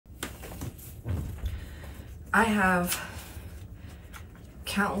I have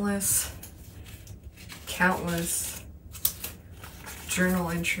countless journal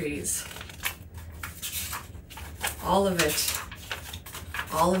entries. All of it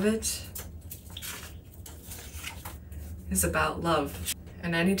is about love.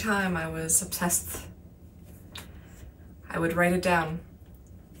 And anytime I was obsessed, I would write it down.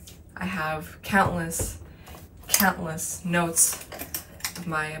 I have countless notes of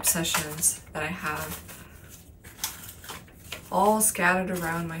my obsessions that I have all scattered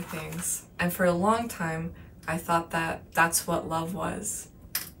around my things. And for a long time, I thought that that's what love was.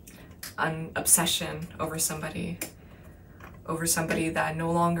 An obsession over somebody that no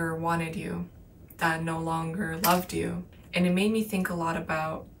longer wanted you, that no longer loved you. And it made me think a lot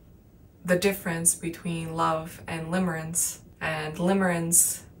about the difference between love and limerence. And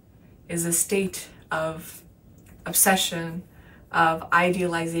limerence is a state of obsession, of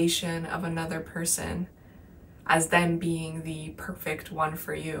idealization of another person as them being the perfect one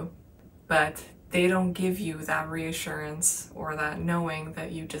for you. But they don't give you that reassurance or that knowing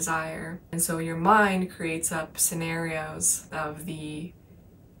that you desire. And so your mind creates up scenarios of the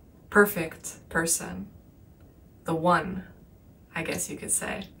perfect person, the one, I guess you could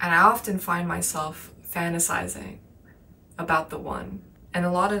say. And I often find myself fantasizing about the one. And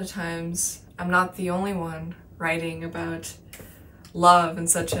a lot of the times, I'm not the only one writing about love in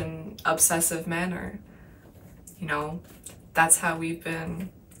such an obsessive manner. You know, that's how we've been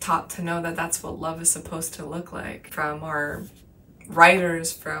taught to know that that's what love is supposed to look like. From our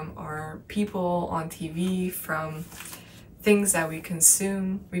writers, from our people on TV, from things that we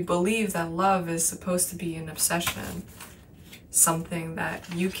consume. We believe that love is supposed to be an obsession, something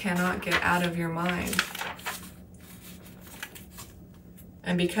that you cannot get out of your mind.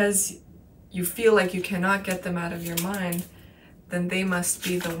 And because you feel like you cannot get them out of your mind, then they must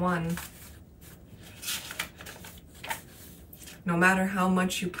be the one. No matter how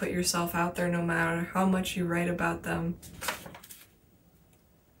much you put yourself out there, no matter how much you write about them,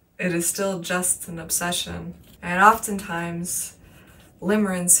 it is still just an obsession. And oftentimes,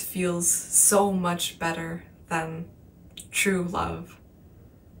 limerence feels so much better than true love.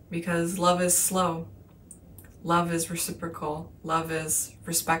 Because love is slow. Love is reciprocal. Love is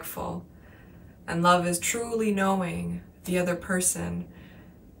respectful. And love is truly knowing the other person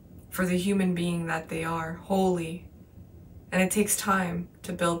for the human being that they are, wholly. And it takes time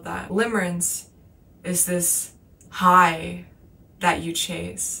to build that. Limerence is this high that you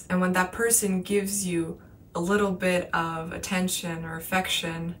chase. And when that person gives you a little bit of attention or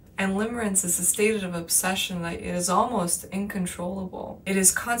affection, and limerence is a state of obsession that is almost uncontrollable. It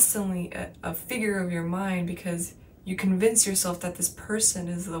is constantly a figure of your mind because you convince yourself that this person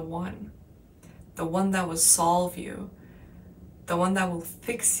is the one that will solve you, the one that will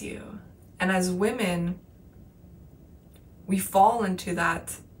fix you. And as women, we fall into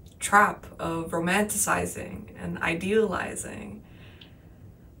that trap of romanticizing and idealizing.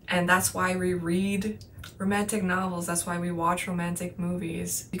 And that's why we read romantic novels, that's why we watch romantic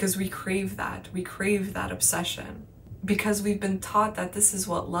movies, because we crave that. We crave that obsession. Because we've been taught that this is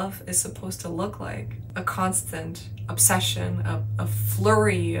what love is supposed to look like. A constant obsession, a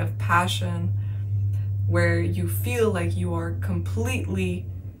flurry of passion, where you feel like you are completely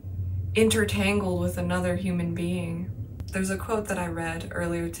intertangled with another human being. There's a quote that I read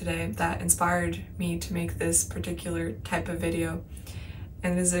earlier today that inspired me to make this particular type of video.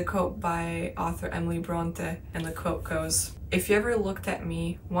 And it is a quote by author Emily Bronte, and the quote goes, "If you ever looked at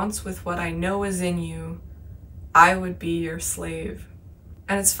me once with what I know is in you, I would be your slave."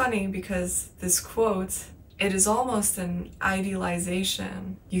 And it's funny because this quote, it is almost an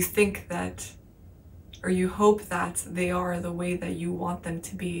idealization. You think that, or you hope that they are the way that you want them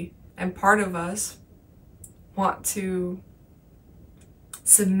to be. And part of us want to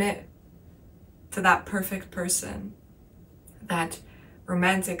submit to that perfect person, that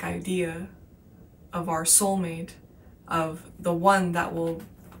romantic idea of our soulmate, of the one that will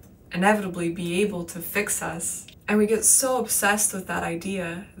inevitably be able to fix us. And we get so obsessed with that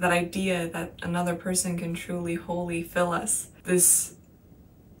idea that another person can truly, wholly fill us. This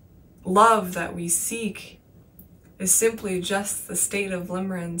love that we seek is simply just the state of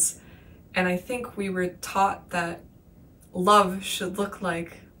limerence. And I think we were taught that love should look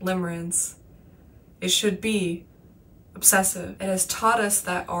like limerence. It should be obsessive. It has taught us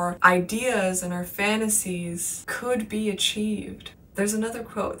that our ideas and our fantasies could be achieved. There's another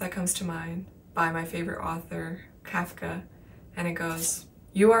quote that comes to mind by my favorite author, Kafka, and it goes,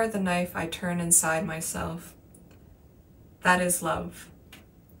 "You are the knife I turn inside myself. That is love.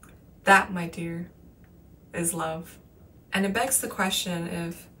 That, my dear, is love." And it begs the question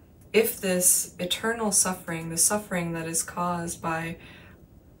if this eternal suffering, the suffering that is caused by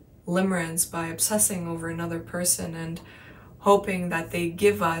limerence, by obsessing over another person and hoping that they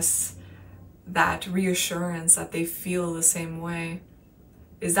give us that reassurance that they feel the same way,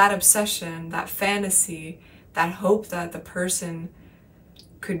 is that obsession, that fantasy, that hope that the person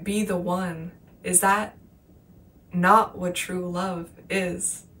could be the one, is that not what true love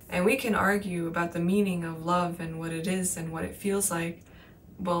is? And we can argue about the meaning of love and what it is and what it feels like,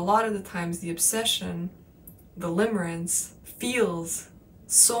 but a lot of the times the obsession, the limerence, feels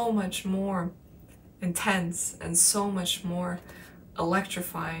so much more intense and so much more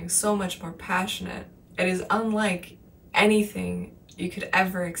electrifying, so much more passionate. It is unlike anything you could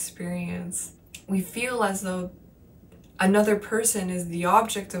ever experience. We feel as though another person is the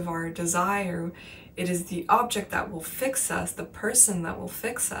object of our desire. It is the object that will fix us, the person that will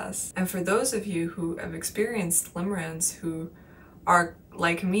fix us. And for those of you who have experienced limerence, who are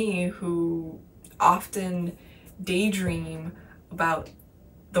like me, who often daydream about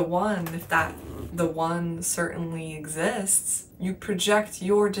the one, if that the one certainly exists, you project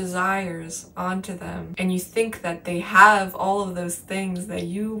your desires onto them and you think that they have all of those things that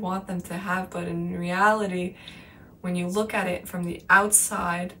you want them to have, but in reality, when you look at it from the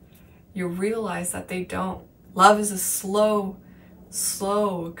outside, you realize that they don't. Love is a slow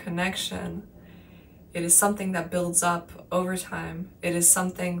connection. It is something that builds up over time. It is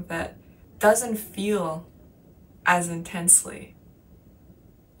something that doesn't feel as intensely.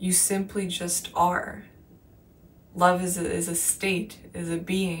 You simply just are. Love is a state, is a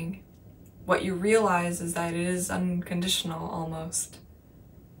being. What you realize is that it is unconditional almost.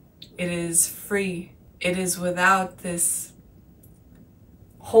 It is free. It is without this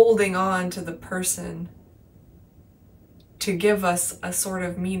holding on to the person to give us a sort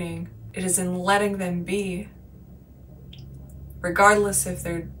of meaning. It is in letting them be, regardless if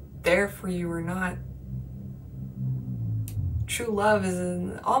they're there for you or not. True love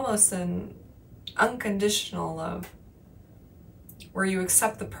is almost an unconditional love, where you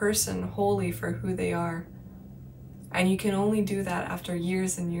accept the person wholly for who they are. And you can only do that after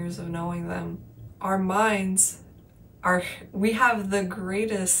years and years of knowing them. Our minds we have the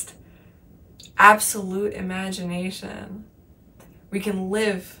greatest absolute imagination. We can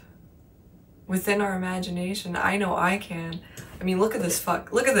live within our imagination. I know I can. I mean, look at this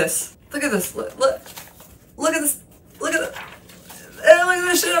look at this. Look at this. Look at this. Look at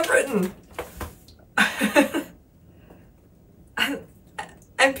this shit I've written.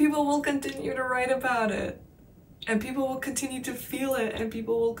 and people will continue to write about it. And people will continue to feel it. And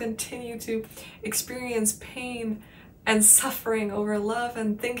people will continue to experience pain and suffering over love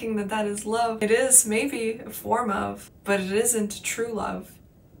and thinking that that is love. It is maybe a form of, but it isn't true love.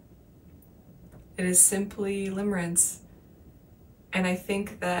 It is simply limerence. And I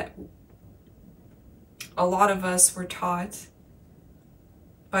think that a lot of us were taught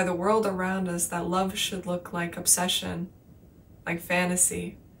by the world around us that love should look like obsession, like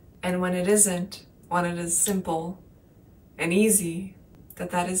fantasy. And when it isn't, when it is simple and easy,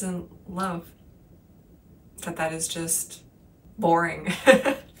 that isn't love. That is just boring.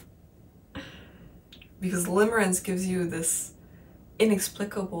 Because limerence gives you this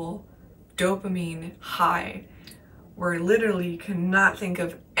inexplicable dopamine high where literally you cannot think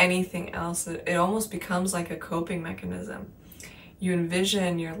of anything else. It almost becomes like a coping mechanism. You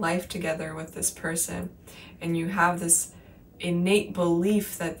envision your life together with this person and you have this innate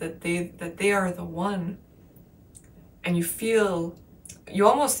belief that they are the one, and you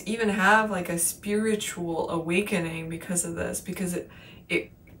almost even have like a spiritual awakening because of this, because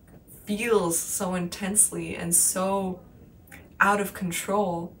it feels so intensely and so out of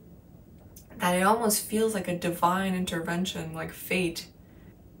control that it almost feels like a divine intervention, like fate.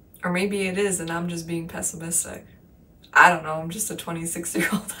 Or maybe it is and I'm just being pessimistic. I don't know, I'm just a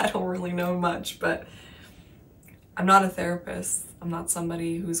 26-year-old, I don't really know much, but I'm not a therapist. I'm not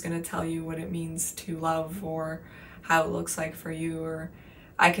somebody who's gonna tell you what it means to love or how it looks like for you, or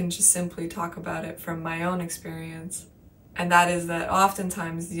I can just simply talk about it from my own experience. And that is that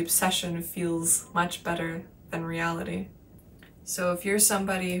oftentimes the obsession feels much better than reality. So if you're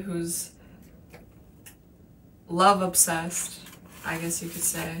somebody who's love obsessed, I guess you could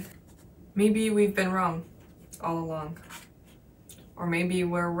say, maybe we've been wrong all along. Or maybe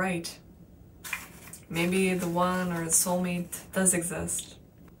we're right. Maybe the one or the soulmate does exist.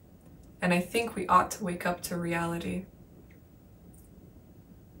 And I think we ought to wake up to reality.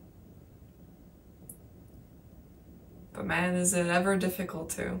 But man, is it ever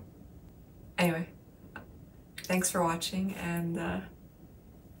difficult to. Anyway, thanks for watching and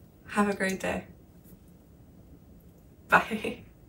have a great day. Bye.